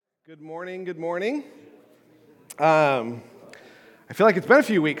Good morning, good morning. I feel like it's been a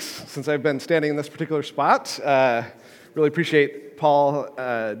few weeks since I've been standing in this particular spot. Really appreciate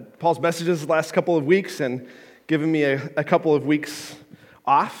Paul's messages the last couple of weeks and giving me a couple of weeks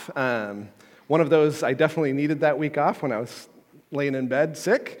off. One of those, I definitely needed that week off when I was laying in bed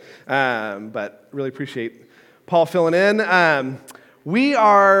sick, but really appreciate Paul filling in. We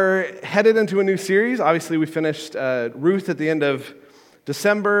are headed into a new series. Obviously, we finished Ruth at the end of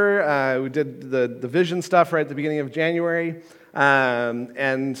December. We did the vision stuff right at the beginning of January,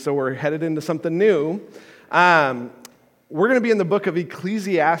 and so we're headed into something new. We're going to be in the book of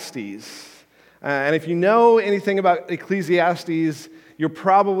Ecclesiastes, and if you know anything about Ecclesiastes, you're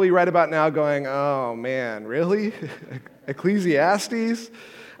probably right about now going, oh man, really? Ecclesiastes?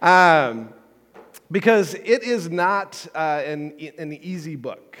 Because it is not an easy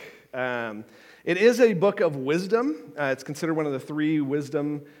book. It is a book of wisdom. It's considered one of the three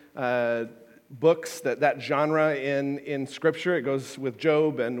wisdom books, that genre in Scripture. It goes with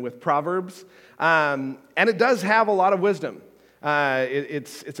Job and with Proverbs. And it does have a lot of wisdom.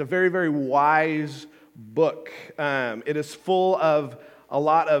 It's a very, very wise book. It is full of a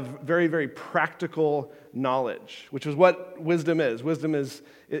lot of very, very practical knowledge, which is what wisdom is. Wisdom is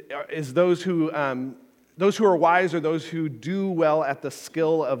those who are wise, or those who do well at the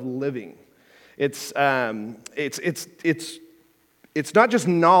skill of living. It's not just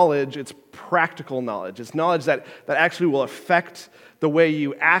knowledge, it's practical knowledge. It's knowledge that actually will affect the way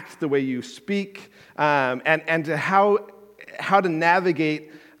you act, the way you speak, and how to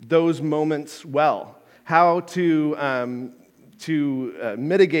navigate those moments well, how to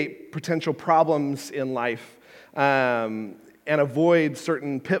mitigate potential problems in life, and avoid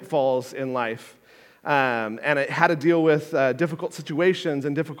certain pitfalls in life, and how to deal with difficult situations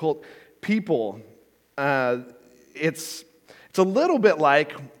and difficult people. It's a little bit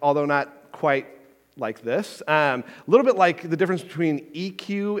like, although not quite like this, a little bit like the difference between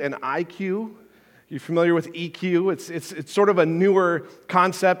EQ and IQ. You familiar with EQ? It's sort of a newer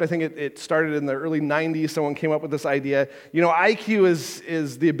concept. I think it started in the early 90s. Someone came up with this idea. You know, IQ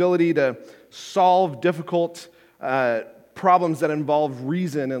is the ability to solve difficult problems that involve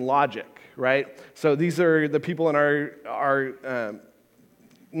reason and logic, right? So these are the people in our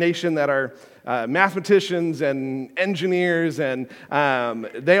nation that are mathematicians and engineers, and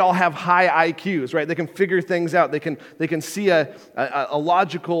they all have high IQs, right? They can figure things out. They can see a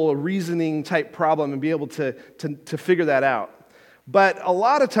logical reasoning type problem and be able to figure that out. But a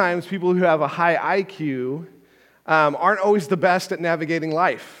lot of times, people who have a high IQ aren't always the best at navigating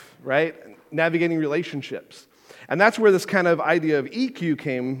life, right? Navigating relationships. And that's where this kind of idea of EQ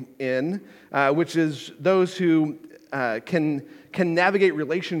came in, which is those who can navigate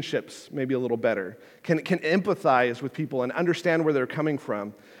relationships maybe a little better, can empathize with people and understand where they're coming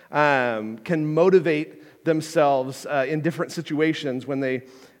from, can motivate themselves in different situations when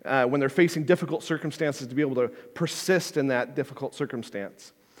they're facing difficult circumstances, to be able to persist in that difficult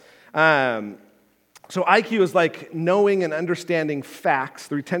circumstance. So IQ is like knowing and understanding facts,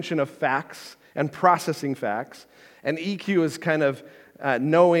 the retention of facts and processing facts, and EQ is kind of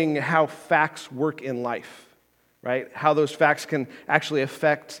knowing how facts work in life, right? How those facts can actually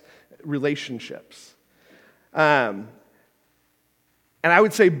affect relationships. And I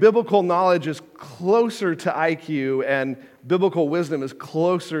would say biblical knowledge is closer to IQ, and biblical wisdom is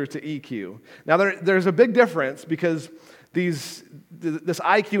closer to EQ. Now, there's a big difference, because this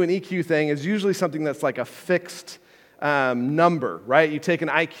IQ and EQ thing is usually something that's like a fixed number, right? You take an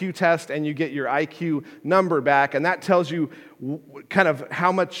IQ test and you get your IQ number back, and that tells you kind of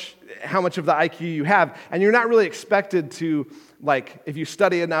how much of the IQ you have, and you're not really expected to, like, if you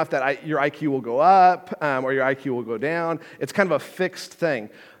study enough, that your IQ will go up or your IQ will go down. It's kind of a fixed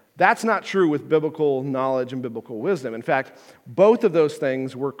thing. That's not true with biblical knowledge and biblical wisdom. In fact, both of those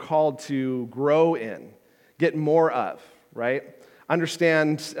things we're called to grow in, get more of, right?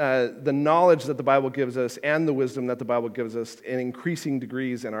 Understand the knowledge that the Bible gives us and the wisdom that the Bible gives us in increasing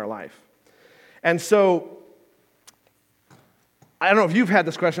degrees in our life. And so, I don't know if you've had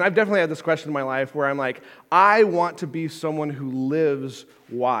this question. I've definitely had this question in my life where I'm like, I want to be someone who lives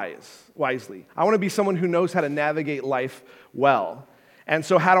wisely. I want to be someone who knows how to navigate life well. And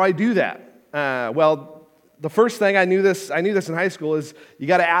so how do I do that? Well, the first thing, I knew this in high school, is you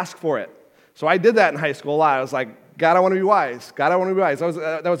got to ask for it. So I did that in high school a lot. I was like, God, I want to be wise. God, I want to be wise.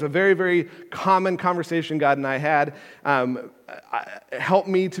 That was a very, very common conversation God and I had. Help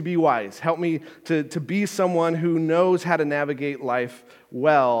me to be wise. Help me to be someone who knows how to navigate life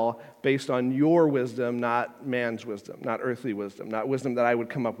well based on your wisdom, not man's wisdom, not earthly wisdom, not wisdom that I would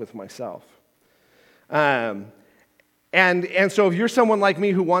come up with myself. And so if you're someone like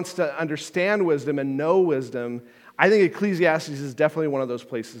me who wants to understand wisdom and know wisdom, I think Ecclesiastes is definitely one of those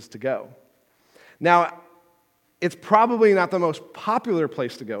places to go. Now, it's probably not the most popular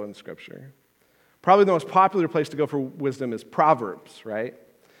place to go in Scripture. Probably the most popular place to go for wisdom is Proverbs, right?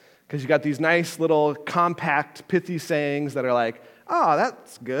 Because you got these nice little compact, pithy sayings that are like, oh,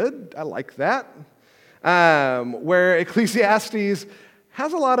 that's good, I like that. Where Ecclesiastes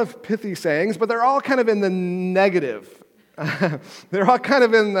has a lot of pithy sayings, but they're all kind of in the negative. They're all kind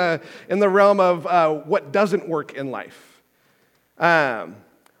of in the realm of what doesn't work in life. But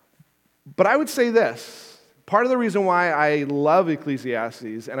I would say this. Part of the reason why I love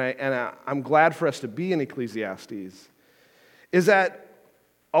Ecclesiastes, and I'm glad for us to be in Ecclesiastes, is that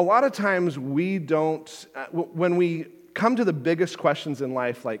a lot of times we don't, when we come to the biggest questions in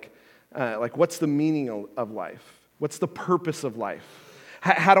life, like what's the meaning of life? What's the purpose of life?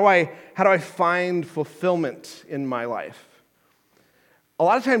 How do I find fulfillment in my life? A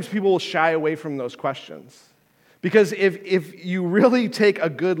lot of times people will shy away from those questions. Because if you really take a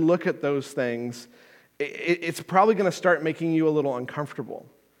good look at those things, it's probably going to start making you a little uncomfortable.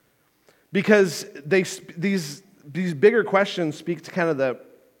 Because these bigger questions speak to kind of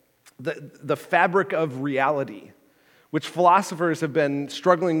the fabric of reality, which philosophers have been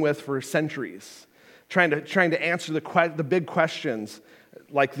struggling with for centuries, trying to answer the big questions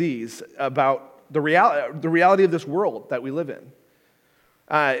like these about the reality of this world that we live in.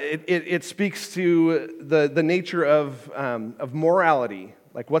 It speaks to the nature of morality,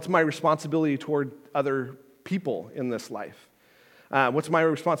 like what's my responsibility toward other people in this life? What's my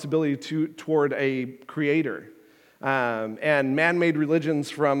responsibility toward a creator? And man-made religions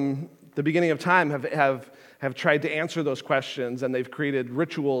from the beginning of time have tried to answer those questions, and they've created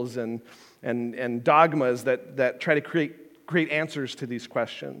rituals and dogmas that try to create answers to these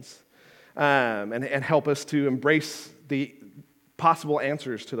questions and help us to embrace the possible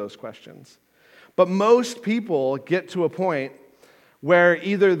answers to those questions. But most people get to a point where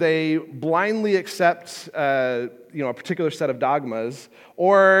either they blindly accept a particular set of dogmas,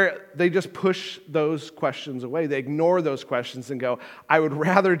 or they just push those questions away. They ignore those questions and go, I would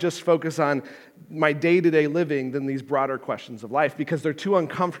rather just focus on my day-to-day living than these broader questions of life, because they're too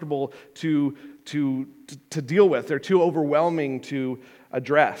uncomfortable to deal with. They're too overwhelming to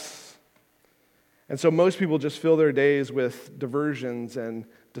address. And so most people just fill their days with diversions and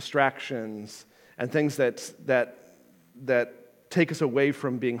distractions and things that take us away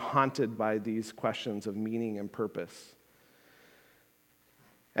from being haunted by these questions of meaning and purpose.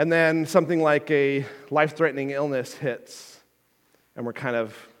 And then something like a life-threatening illness hits, and we're kind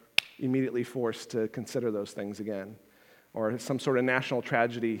of immediately forced to consider those things again. Or some sort of national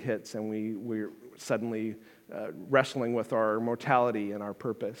tragedy hits, and we're suddenly wrestling with our mortality and our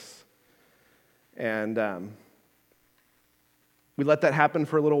purpose. And we let that happen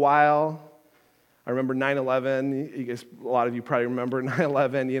for a little while. I remember 9/11. You guys, a lot of you probably remember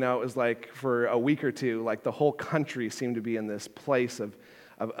 9/11. It was like for a week or two, like the whole country seemed to be in this place of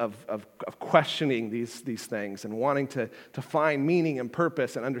questioning these things and wanting to find meaning and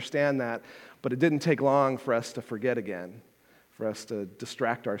purpose and understand that. But it didn't take long for us to forget again, for us to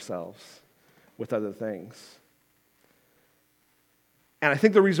distract ourselves with other things. And I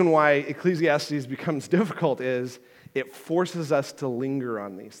think the reason why Ecclesiastes becomes difficult is it forces us to linger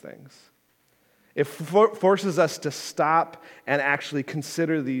on these things. It forces us to stop and actually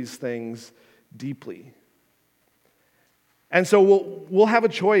consider these things deeply. And so we'll have a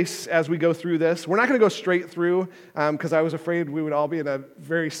choice as we go through this. We're not going to go straight through because I was afraid we would all be in a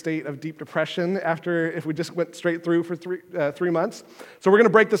very state of deep depression if we just went straight through for 3 months. So we're going to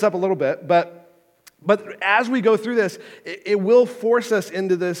break this up a little bit, but as we go through this, it will force us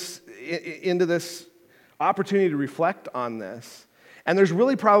into this opportunity to reflect on this. And there's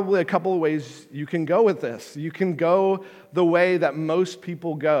really probably a couple of ways you can go with this. You can go the way that most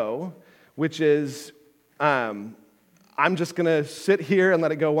people go, which is, I'm just going to sit here and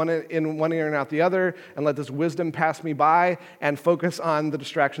let it go in one ear and out the other, and let this wisdom pass me by, and focus on the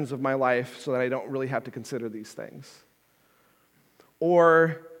distractions of my life so that I don't really have to consider these things.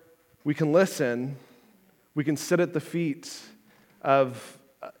 Or we can listen. We can sit at the feet of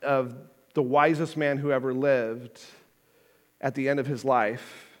the wisest man who ever lived at the end of his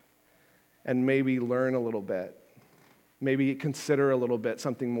life and maybe learn a little bit, maybe consider a little bit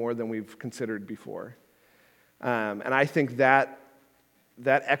something more than we've considered before. And I think that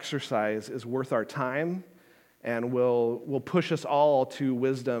exercise is worth our time and will push us all to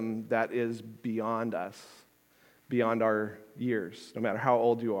wisdom that is beyond us, beyond our years, no matter how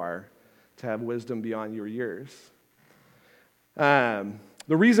old you are, to have wisdom beyond your years. The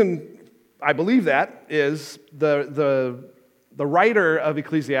reason I believe that, is the writer of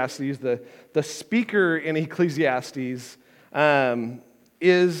Ecclesiastes, the speaker in Ecclesiastes,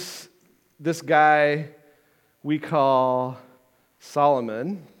 is this guy we call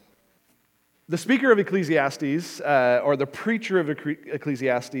Solomon. The speaker of Ecclesiastes, or the preacher of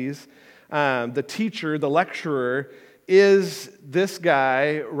Ecclesiastes, the teacher, the lecturer, is this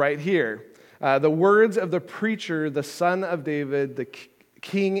guy right here. The words of the preacher, the son of David, the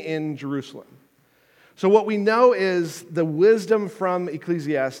king in Jerusalem. So what we know is the wisdom from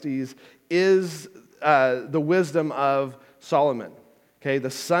Ecclesiastes is the wisdom of Solomon, okay, the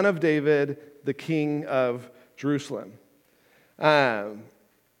son of David, the king of Jerusalem.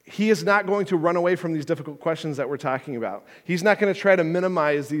 He is not going to run away from these difficult questions that we're talking about. He's not going to try to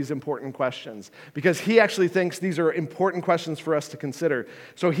minimize these important questions because he actually thinks these are important questions for us to consider.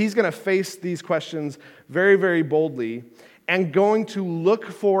 So he's going to face these questions very, very boldly and going to look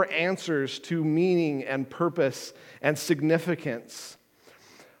for answers to meaning and purpose and significance.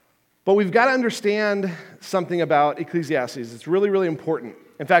 But we've got to understand something about Ecclesiastes. It's really, really important.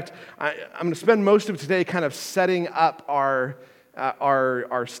 In fact, I'm going to spend most of today kind of setting up our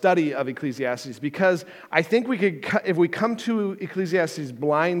study of Ecclesiastes because I think if we come to Ecclesiastes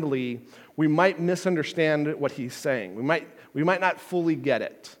blindly, we might misunderstand what he's saying. We might not fully get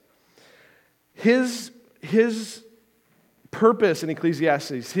it. His purpose in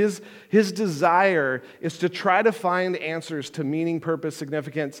Ecclesiastes, his desire is to try to find answers to meaning, purpose,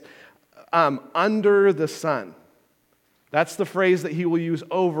 significance under the sun. That's the phrase that he will use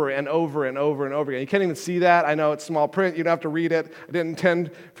over and over and over and over again. You can't even see that. I know it's small print. You don't have to read it. I didn't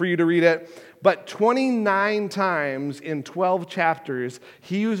intend for you to read it. But 29 times in 12 chapters,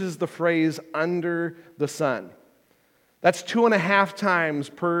 he uses the phrase under the sun. That's 2.5 times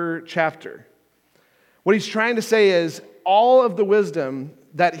per chapter. What he's trying to say is all of the wisdom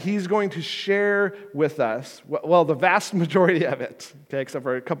that he's going to share with us, well, the vast majority of it, okay, except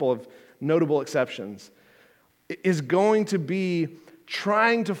for a couple of notable exceptions, is going to be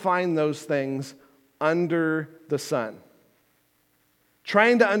trying to find those things under the sun.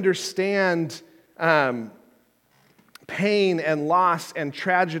 Trying to understand pain and loss and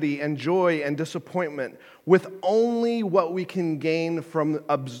tragedy and joy and disappointment with only what we can gain from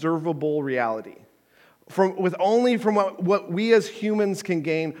observable reality. With only from what we as humans can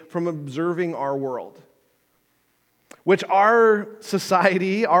gain from observing our world. Which our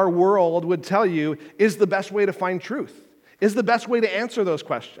society, our world would tell you is the best way to find truth, is the best way to answer those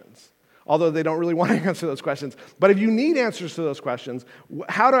questions. Although they don't really want to answer those questions. But if you need answers to those questions,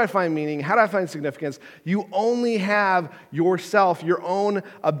 how do I find meaning? How do I find significance? You only have yourself, your own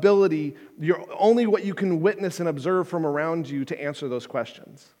ability, only what you can witness and observe from around you to answer those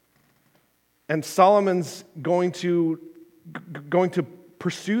questions. And Solomon's going to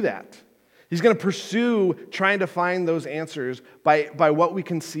pursue that. He's going to pursue trying to find those answers by what we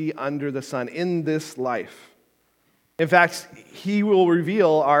can see under the sun in this life. In fact, he will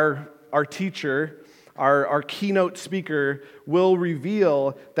reveal, our teacher, our keynote speaker, will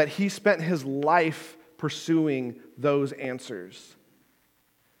reveal that he spent his life pursuing those answers.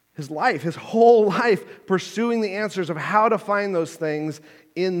 His whole life pursuing the answers of how to find those things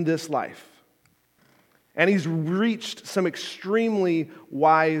in this life. And he's reached some extremely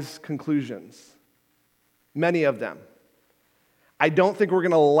wise conclusions. Many of them. I don't think we're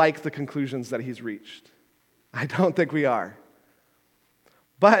going to like the conclusions that he's reached. I don't think we are.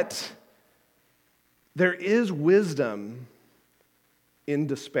 But there is wisdom in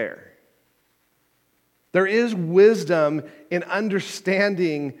despair. There is wisdom in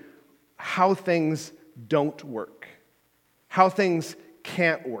understanding how things don't work, how things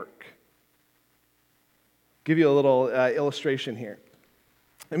can't work. Give you a little illustration here.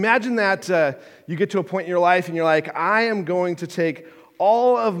 Imagine that you get to a point in your life and you're like, I am going to take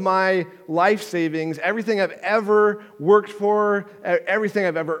all of my life savings, everything I've ever worked for, everything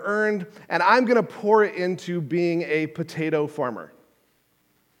I've ever earned, and I'm going to pour it into being a potato farmer.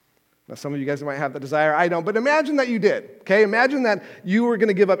 Now, some of you guys might have the desire, I don't, but imagine that you did, okay? Imagine that you were going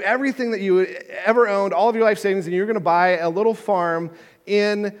to give up everything that you ever owned, all of your life savings, and you're going to buy a little farm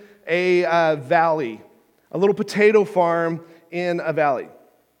in a valley. A little potato farm in a valley.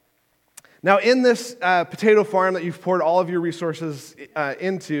 Now, in this potato farm that you've poured all of your resources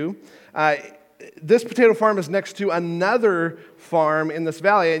into, this potato farm is next to another farm in this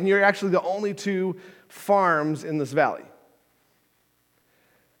valley, and you're actually the only two farms in this valley.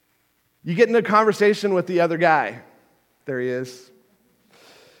 You get into a conversation with the other guy. There he is.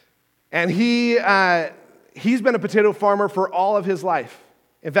 And he's been a potato farmer for all of his life.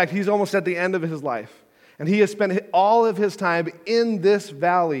 In fact, he's almost at the end of his life. And he has spent all of his time in this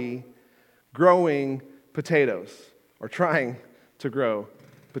valley growing potatoes or trying to grow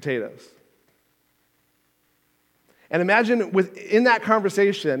potatoes. And imagine in that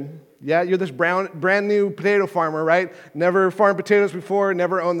conversation, you're this brand new potato farmer, right? Never farmed potatoes before,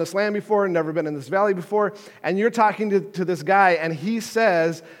 never owned this land before, never been in this valley before, and you're talking to this guy, and he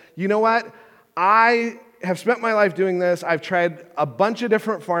says, you know what? I have spent my life doing this. I've tried a bunch of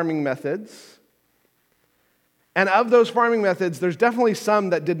different farming methods, and of those farming methods, there's definitely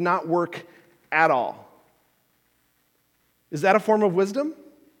some that did not work at all. Is that a form of wisdom?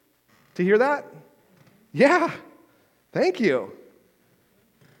 To hear that? Yeah. Thank you.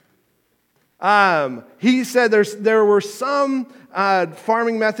 He said there were some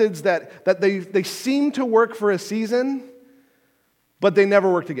farming methods that they seemed to work for a season, but they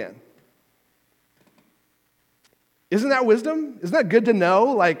never worked again. Isn't that wisdom? Isn't that good to know?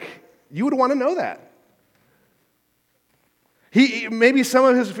 Like, you would want to know that. Maybe some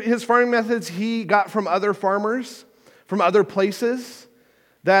of his farming methods he got from other farmers, from other places,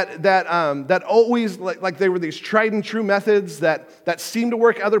 that always, like they were these tried and true methods that seemed to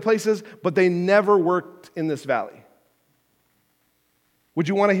work other places, but they never worked in this valley. Would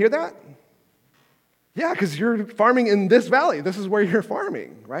you want to hear that? Yeah, because you're farming in this valley. This is where you're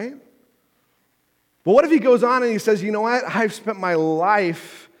farming, right? But what if he goes on and he says, you know what? I've spent my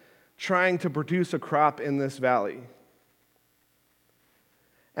life trying to produce a crop in this valley.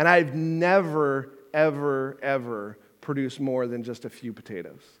 And I've never, ever, ever produced more than just a few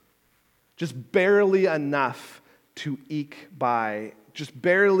potatoes. Just barely enough to eke by, just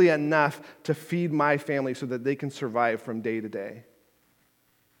barely enough to feed my family so that they can survive from day to day.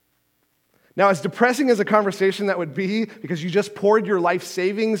 Now, as depressing as a conversation that would be, because you just poured your life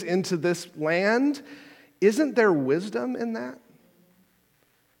savings into this land, isn't there wisdom in that?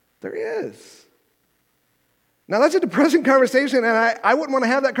 There is. Now, that's a depressing conversation, and I wouldn't want to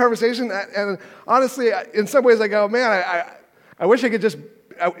have that conversation. And honestly, in some ways, I go, man, I wish I could just,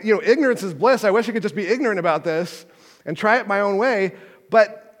 ignorance is bliss. I wish I could just be ignorant about this and try it my own way.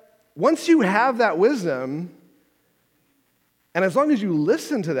 But once you have that wisdom, and as long as you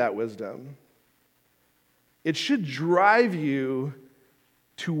listen to that wisdom, it should drive you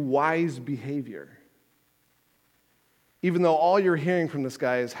to wise behavior. Even though all you're hearing from this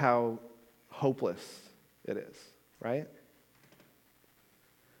guy is how hopeless it is, right?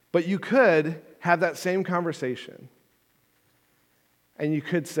 But you could have that same conversation, and you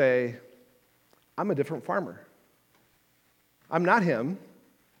could say, I'm a different farmer. I'm not him.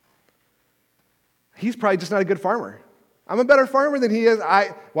 He's probably just not a good farmer. I'm a better farmer than he is.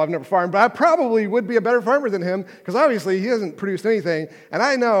 I've never farmed, but I probably would be a better farmer than him, because obviously he hasn't produced anything, and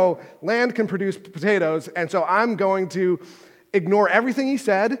I know land can produce potatoes, and so I'm going to ignore everything he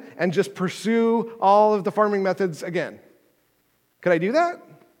said and just pursue all of the farming methods again. Could I do that?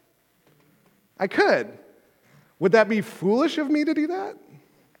 I could. Would that be foolish of me to do that?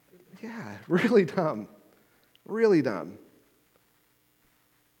 Yeah, really dumb. Really dumb.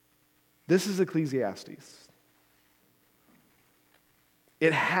 This is Ecclesiastes.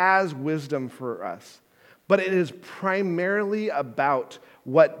 It has wisdom for us, but it is primarily about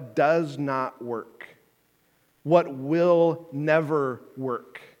what does not work. What will never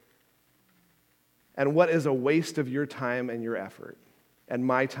work, and what is a waste of your time and your effort, and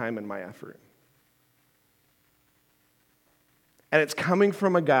my time and my effort. And it's coming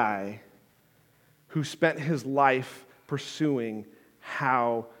from a guy who spent his life pursuing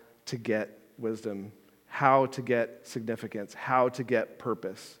how to get wisdom, how to get significance, how to get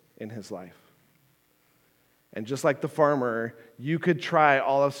purpose in his life. And just like the farmer, you could try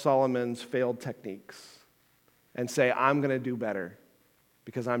all of Solomon's failed techniques and say, I'm going to do better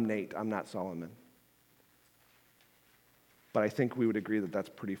because I'm Nate, I'm not Solomon. But I think we would agree that that's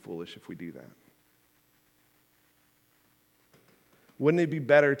pretty foolish if we do that. Wouldn't it be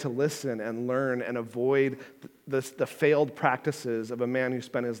better to listen and learn and avoid the failed practices of a man who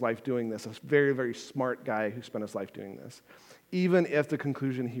spent his life doing this, a very, very smart guy who spent his life doing this, even if the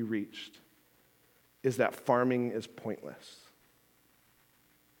conclusion he reached is that farming is pointless?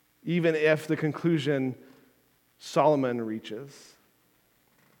 Even if the conclusion Solomon reaches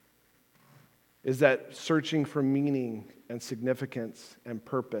is that searching for meaning and significance and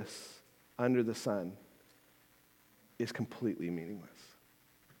purpose under the sun is completely meaningless.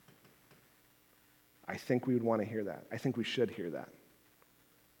 I think we would want to hear that. I think we should hear that.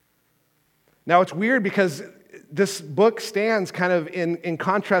 Now, it's weird because this book stands kind of in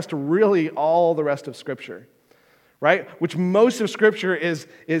contrast to really all the rest of Scripture, right? Which most of Scripture is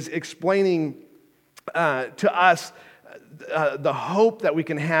explaining to us the hope that we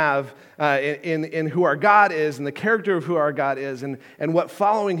can have in who our God is and the character of who our God is and what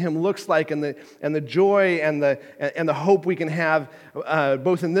following him looks like and the joy and the hope we can have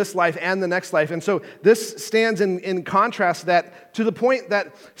both in this life and the next life. And so this stands in contrast that to the point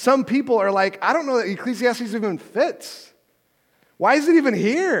that some people are like, I don't know that Ecclesiastes even fits. Why is it even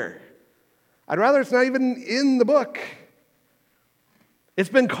here? I'd rather it's not even in the book. It's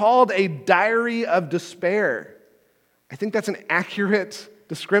been called a diary of despair. I think that's an accurate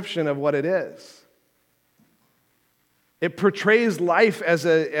description of what it is. It portrays life as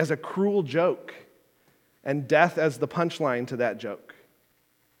a cruel joke and death as the punchline to that joke.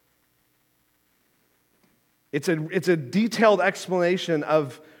 It's a detailed explanation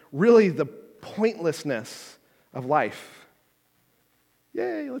of really the pointlessness of life.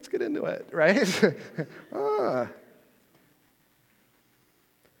 Yay, let's get into it, right?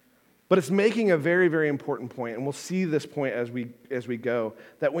 But it's making a very, very important point, and we'll see this point as we go,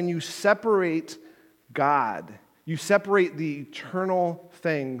 that when you separate God, you separate the eternal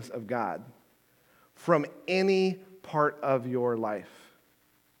things of God from any part of your life,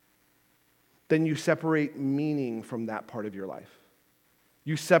 then you separate meaning from that part of your life.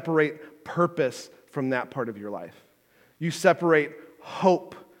 You separate purpose from that part of your life. You separate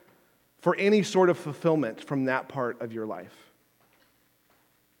hope for any sort of fulfillment from that part of your life.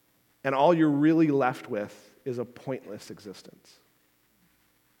 And all you're really left with is a pointless existence.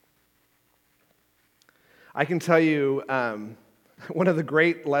 I can tell you one of the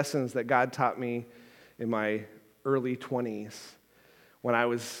great lessons that God taught me in my early 20s when I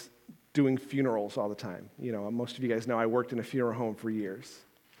was doing funerals all the time. You know, most of you guys know I worked in a funeral home for years.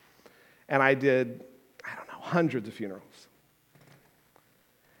 And I did, hundreds of funerals.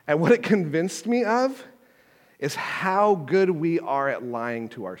 And what it convinced me of is how good we are at lying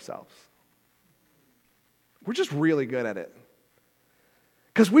to ourselves. We're just really good at it.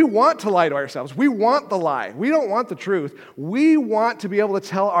 Because we want to lie to ourselves. We want the lie. We don't want the truth. We want to be able to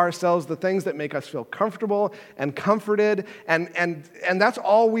tell ourselves the things that make us feel comfortable and comforted, and that's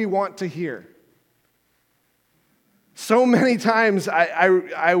all we want to hear. So many times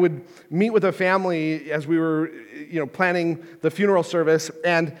I would meet with a family as we were planning the funeral service,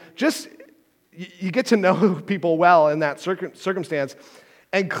 and just you get to know people well in that circumstance.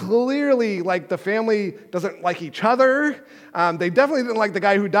 And clearly, the family doesn't like each other. They definitely didn't like the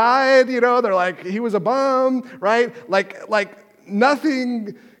guy who died. They're like, he was a bum, right? Like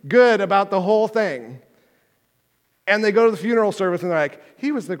nothing good about the whole thing. And they go to the funeral service and they're like,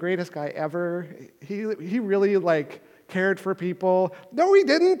 he was the greatest guy ever. He really cared for people. No, he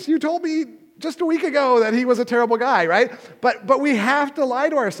didn't. You told me just a week ago that he was a terrible guy, right? But we have to lie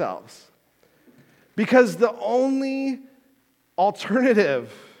to ourselves. Because the only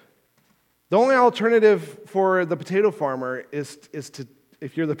alternative for the potato farmer is to,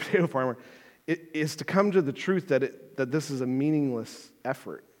 if you're the potato farmer, is to come to the truth that this is a meaningless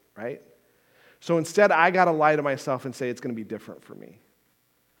effort, right? So instead, I got to lie to myself and say it's going to be different for me.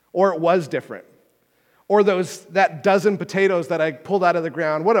 Or it was different. Or that dozen potatoes that I pulled out of the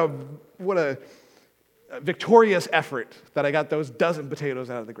ground, what a victorious effort that I got those dozen potatoes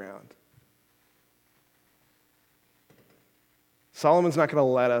out of the ground. Solomon's not going to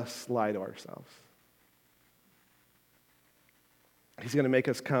let us lie to ourselves. He's going to make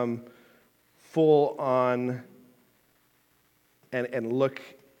us come full on and look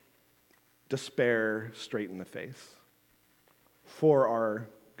despair straight in the face for our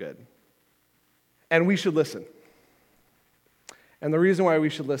good. And we should listen. And the reason why we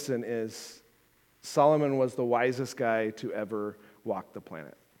should listen is Solomon was the wisest guy to ever walk the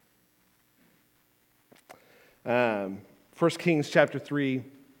planet. 1 Kings chapter 3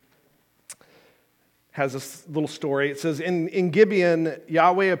 has this little story. It says, in Gibeon,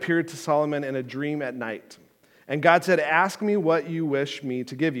 Yahweh appeared to Solomon in a dream at night. And God said, ask me what you wish me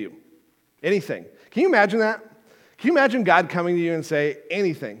to give you. Anything. Can you imagine that? Can you imagine God coming to you and say,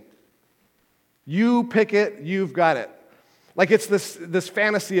 anything? You pick it, you've got it. Like it's this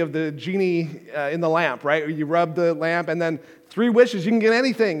fantasy of the genie in the lamp, right? You rub the lamp and then 3 wishes, you can get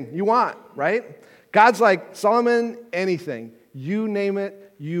anything you want, right? God's like, Solomon, anything. You name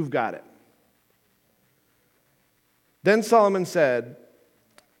it, you've got it. Then Solomon said,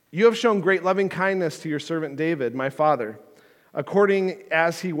 you have shown great loving kindness to your servant David, my father, according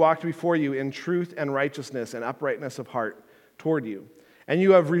as he walked before you in truth and righteousness and uprightness of heart toward you. And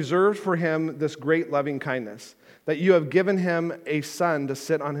you have reserved for him this great loving kindness, that you have given him a son to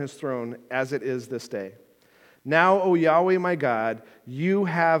sit on his throne as it is this day. Now, O Yahweh my God, you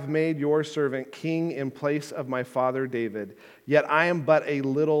have made your servant king in place of my father David, yet I am but a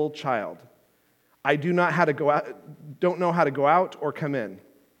little child. I don't know how to go out or come in.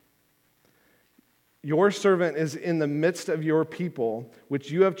 Your servant is in the midst of your people,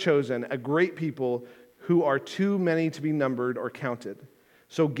 which you have chosen, a great people who are too many to be numbered or counted.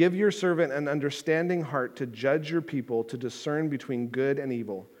 So give your servant an understanding heart to judge your people, to discern between good and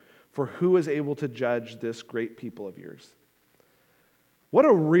evil. For who is able to judge this great people of yours? What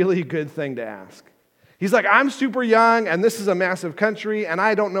a really good thing to ask. He's like, I'm super young, and this is a massive country, and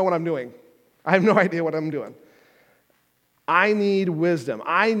I don't know what I'm doing. I have no idea what I'm doing. I need wisdom.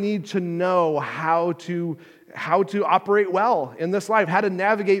 I need to know how to operate well in this life, how to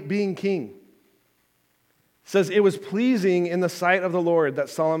navigate being king. It says, it was pleasing in the sight of the Lord that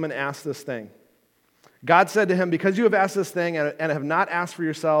Solomon asked this thing. God said to him, because you have asked this thing and have not asked for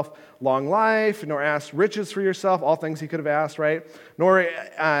yourself long life, nor asked riches for yourself, all things he could have asked, right? Nor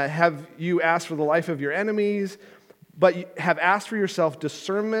have you asked for the life of your enemies, but you have asked for yourself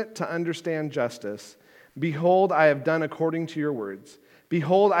discernment to understand justice. Behold, I have done according to your words.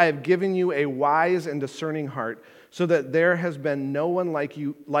 Behold, I have given you a wise and discerning heart, so that there has been no one like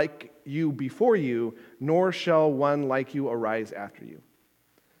you before you, nor shall one like you arise after you.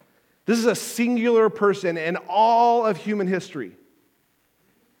 This is a singular person in all of human history.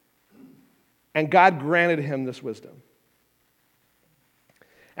 And God granted him this wisdom.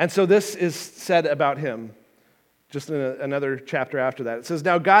 And so this is said about him, just in another chapter after that. It says,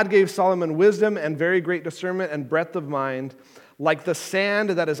 now God gave Solomon wisdom and very great discernment and breadth of mind, like the sand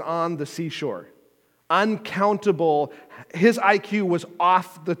that is on the seashore. Uncountable. His IQ was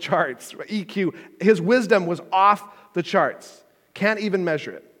off the charts. EQ. His wisdom was off the charts. Can't even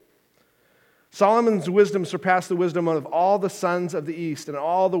measure it. Solomon's wisdom surpassed the wisdom of all the sons of the east and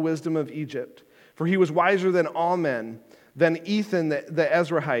all the wisdom of Egypt. For he was wiser than all men, than Ethan the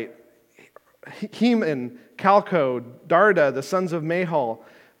Ezrahite, Heman, Calcode, Darda, the sons of Mahal,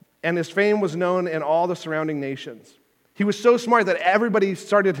 and his fame was known in all the surrounding nations. He was so smart that everybody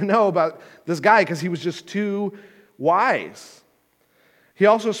started to know about this guy because he was just too wise. He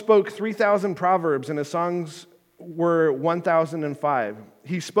also spoke 3,000 proverbs, and his songs were 1,005.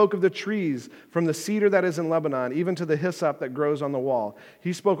 He spoke of the trees, from the cedar that is in Lebanon, even to the hyssop that grows on the wall.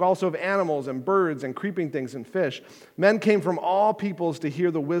 He spoke also of animals and birds and creeping things and fish. Men came from all peoples to hear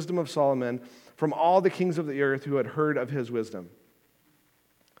the wisdom of Solomon, from all the kings of the earth who had heard of his wisdom.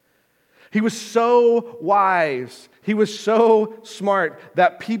 He was so wise, he was so smart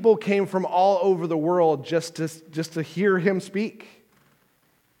that people came from all over the world just to hear him speak.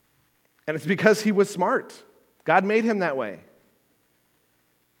 And it's because he was smart. God made him that way.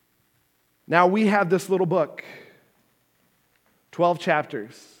 Now we have this little book, 12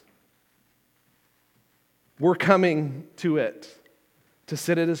 chapters. We're coming to it to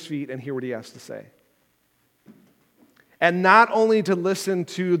sit at his feet and hear what he has to say. And not only to listen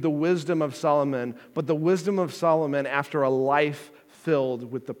to the wisdom of Solomon, but the wisdom of Solomon after a life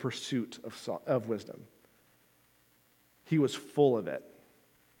filled with the pursuit of wisdom. He was full of it.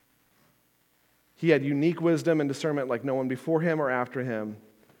 He had unique wisdom and discernment like no one before him or after him,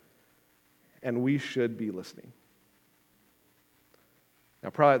 and we should be listening.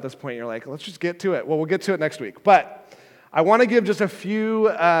 Now, probably at this point, you're like, let's just get to it. Well, we'll get to it next week. But I want to give just a few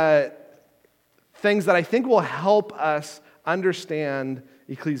things that I think will help us understand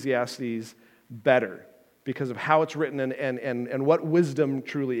Ecclesiastes better because of how it's written and what wisdom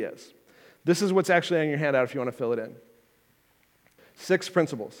truly is. This is what's actually on your handout if you want to fill it in. 6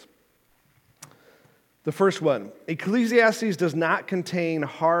 principles. The first one, Ecclesiastes does not contain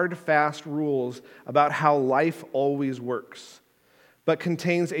hard, fast rules about how life always works, but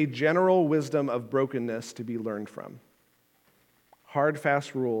contains a general wisdom of brokenness to be learned from. Hard,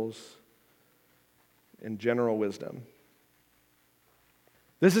 fast rules and general wisdom.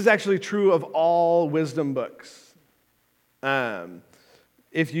 This is actually true of all wisdom books.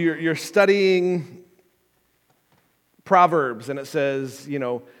 If you're studying Proverbs and it says,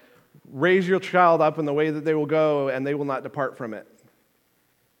 raise your child up in the way that they will go and they will not depart from it.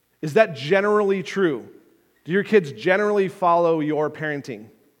 Is that generally true? Do your kids generally follow your parenting?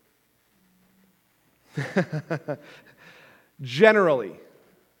 Generally.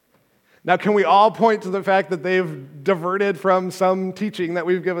 Now, can we all point to the fact that they've diverted from some teaching that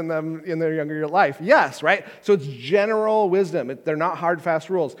we've given them in their younger life? Yes, right? So it's general wisdom. They're not hard,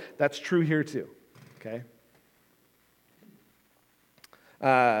 fast rules. That's true here too, okay?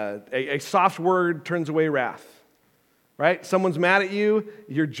 A soft word turns away wrath, right? Someone's mad at you,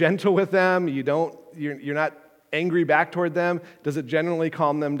 you're gentle with them, you're not angry back toward them. Does it generally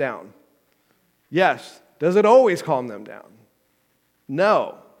calm them down? Yes. Does it always calm them down?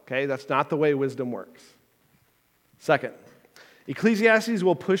 No. Okay, that's not the way wisdom works. Second, Ecclesiastes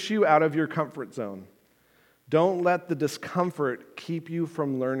will push you out of your comfort zone. Don't let the discomfort keep you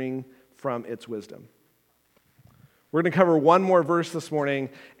from learning from its wisdom. We're going to cover one more verse this morning,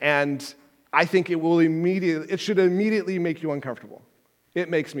 and I think it should immediately make you uncomfortable. It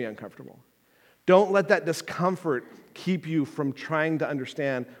makes me uncomfortable. Don't let that discomfort keep you from trying to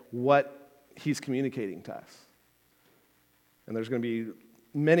understand what he's communicating to us. And there's going to be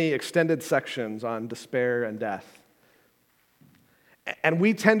many extended sections on despair and death. And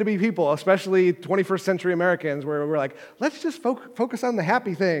we tend to be people, especially 21st century Americans, where we're like, let's just focus on the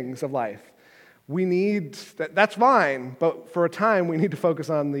happy things of life. That's fine, but for a time we need to focus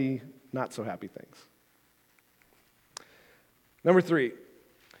on the not so happy things. Number 3,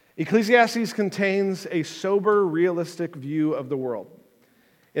 Ecclesiastes contains a sober, realistic view of the world.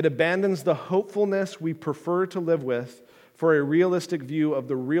 It abandons the hopefulness we prefer to live with for a realistic view of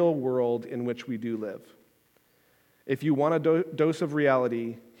the real world in which we do live. If you want a dose of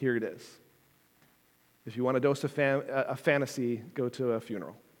reality, here it is. If you want a dose of a fantasy, go to a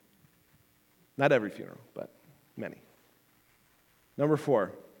funeral. Not every funeral, but many. Number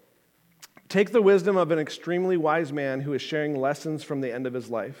 4, take the wisdom of an extremely wise man who is sharing lessons from the end of his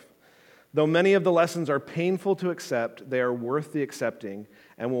life. Though many of the lessons are painful to accept, they are worth the accepting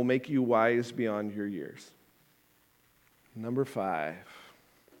and will make you wise beyond your years. Number 5,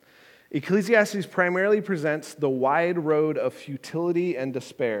 Ecclesiastes primarily presents the wide road of futility and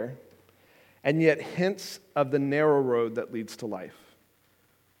despair, and yet hints of the narrow road that leads to life.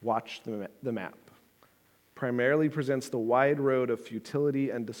 Watch the map. Primarily presents the wide road of futility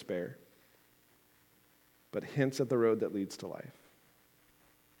and despair, but hints at the road that leads to life.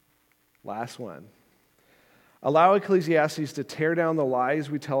 Last one. Allow Ecclesiastes to tear down the lies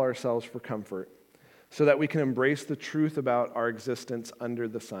we tell ourselves for comfort, so that we can embrace the truth about our existence under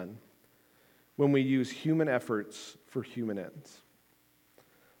the sun when we use human efforts for human ends.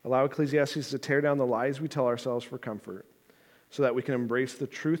 Allow Ecclesiastes to tear down the lies we tell ourselves for comfort, so that we can embrace the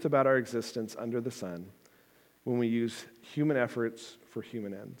truth about our existence under the sun when we use human efforts for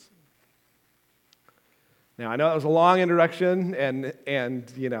human ends. Now, I know that was a long introduction and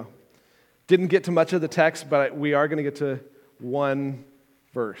didn't get to much of the text, but we are going to get to one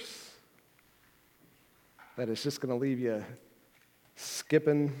verse that is just going to leave you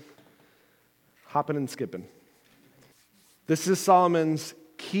hopping and skipping. This is Solomon's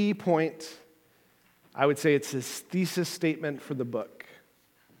key point. I would say it's his thesis statement for the book.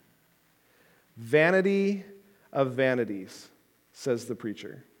 Vanity of vanities, says the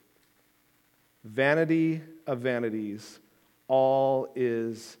preacher. Vanity of vanities, all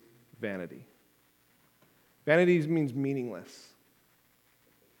is vanity. Vanity means meaningless.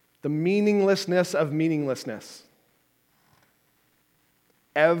 The meaninglessness of meaninglessness.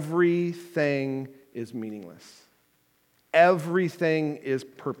 Everything is meaningless. Everything is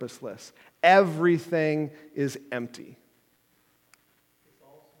purposeless. Everything is empty.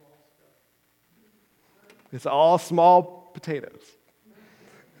 It's all small potatoes.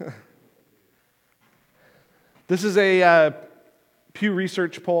 This is a Pew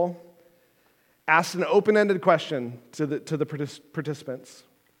Research poll. Asked an open-ended question to the participants.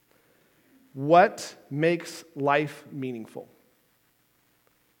 What makes life meaningful?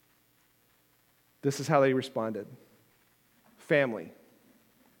 This is how they responded. Family.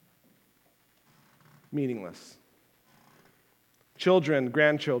 Meaningless. Children,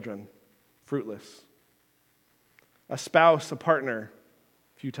 grandchildren, fruitless. A spouse, a partner,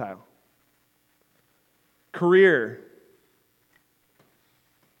 futile. Career,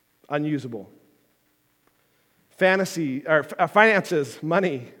 unusable. Finances,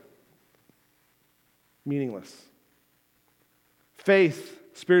 money, meaningless. Faith,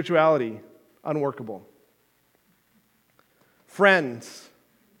 spirituality, unworkable. Friends,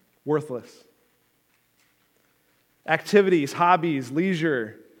 worthless. Activities, hobbies,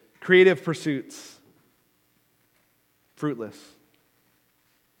 leisure, creative pursuits, fruitless.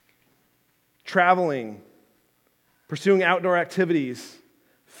 Traveling, pursuing outdoor activities,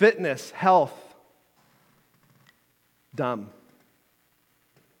 fitness, health, dumb.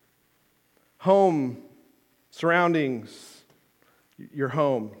 Home, surroundings, your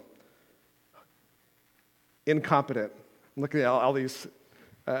home, incompetent. I'm looking at all these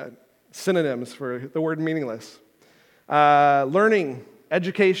synonyms for the word meaningless. Learning,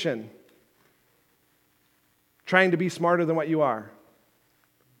 education, trying to be smarter than what you are,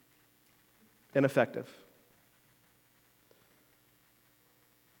 ineffective.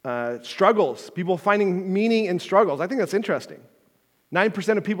 Struggles, people finding meaning in struggles. I think that's interesting.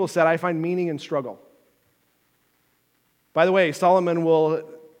 9% of people said, I find meaning in struggle. By the way, Solomon will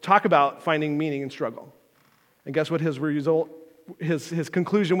talk about finding meaning in struggle. And guess what his result his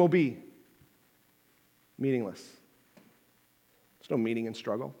conclusion will be? Meaningless. There's no meaning in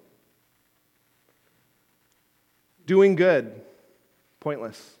struggle. Doing good,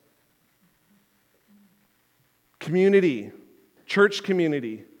 pointless. Community, church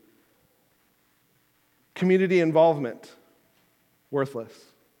community, community involvement, worthless.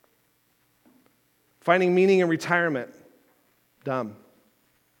 Finding meaning in retirement, dumb.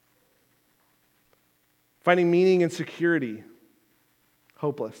 Finding meaning in security,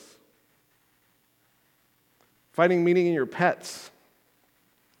 hopeless. Finding meaning in your pets,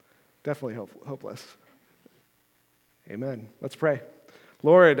 definitely hopeless. Amen. Let's pray.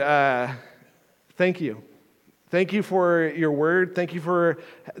 Lord, thank you. Thank you for your word. Thank you for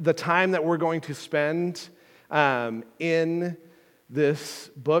the time that we're going to spend in this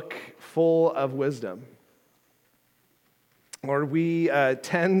book full of wisdom. Lord, we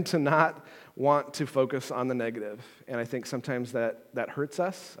tend to not want to focus on the negative, and I think sometimes that hurts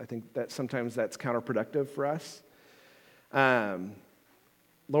us. I think that sometimes that's counterproductive for us.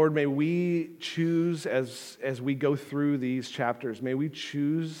 Lord, may we choose as we go through these chapters, may we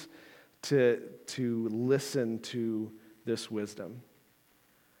choose to listen to this wisdom,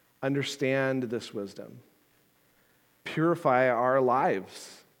 understand this wisdom, purify our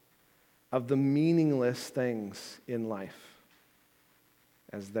lives of the meaningless things in life,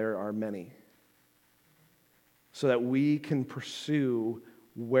 as there are many, so that we can pursue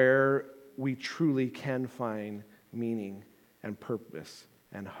where we truly can find meaning and purpose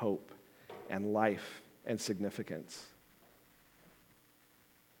and hope and life and significance.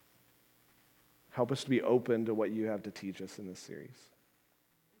 Help us to be open to what you have to teach us in this series.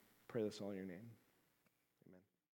 Pray this all in your name.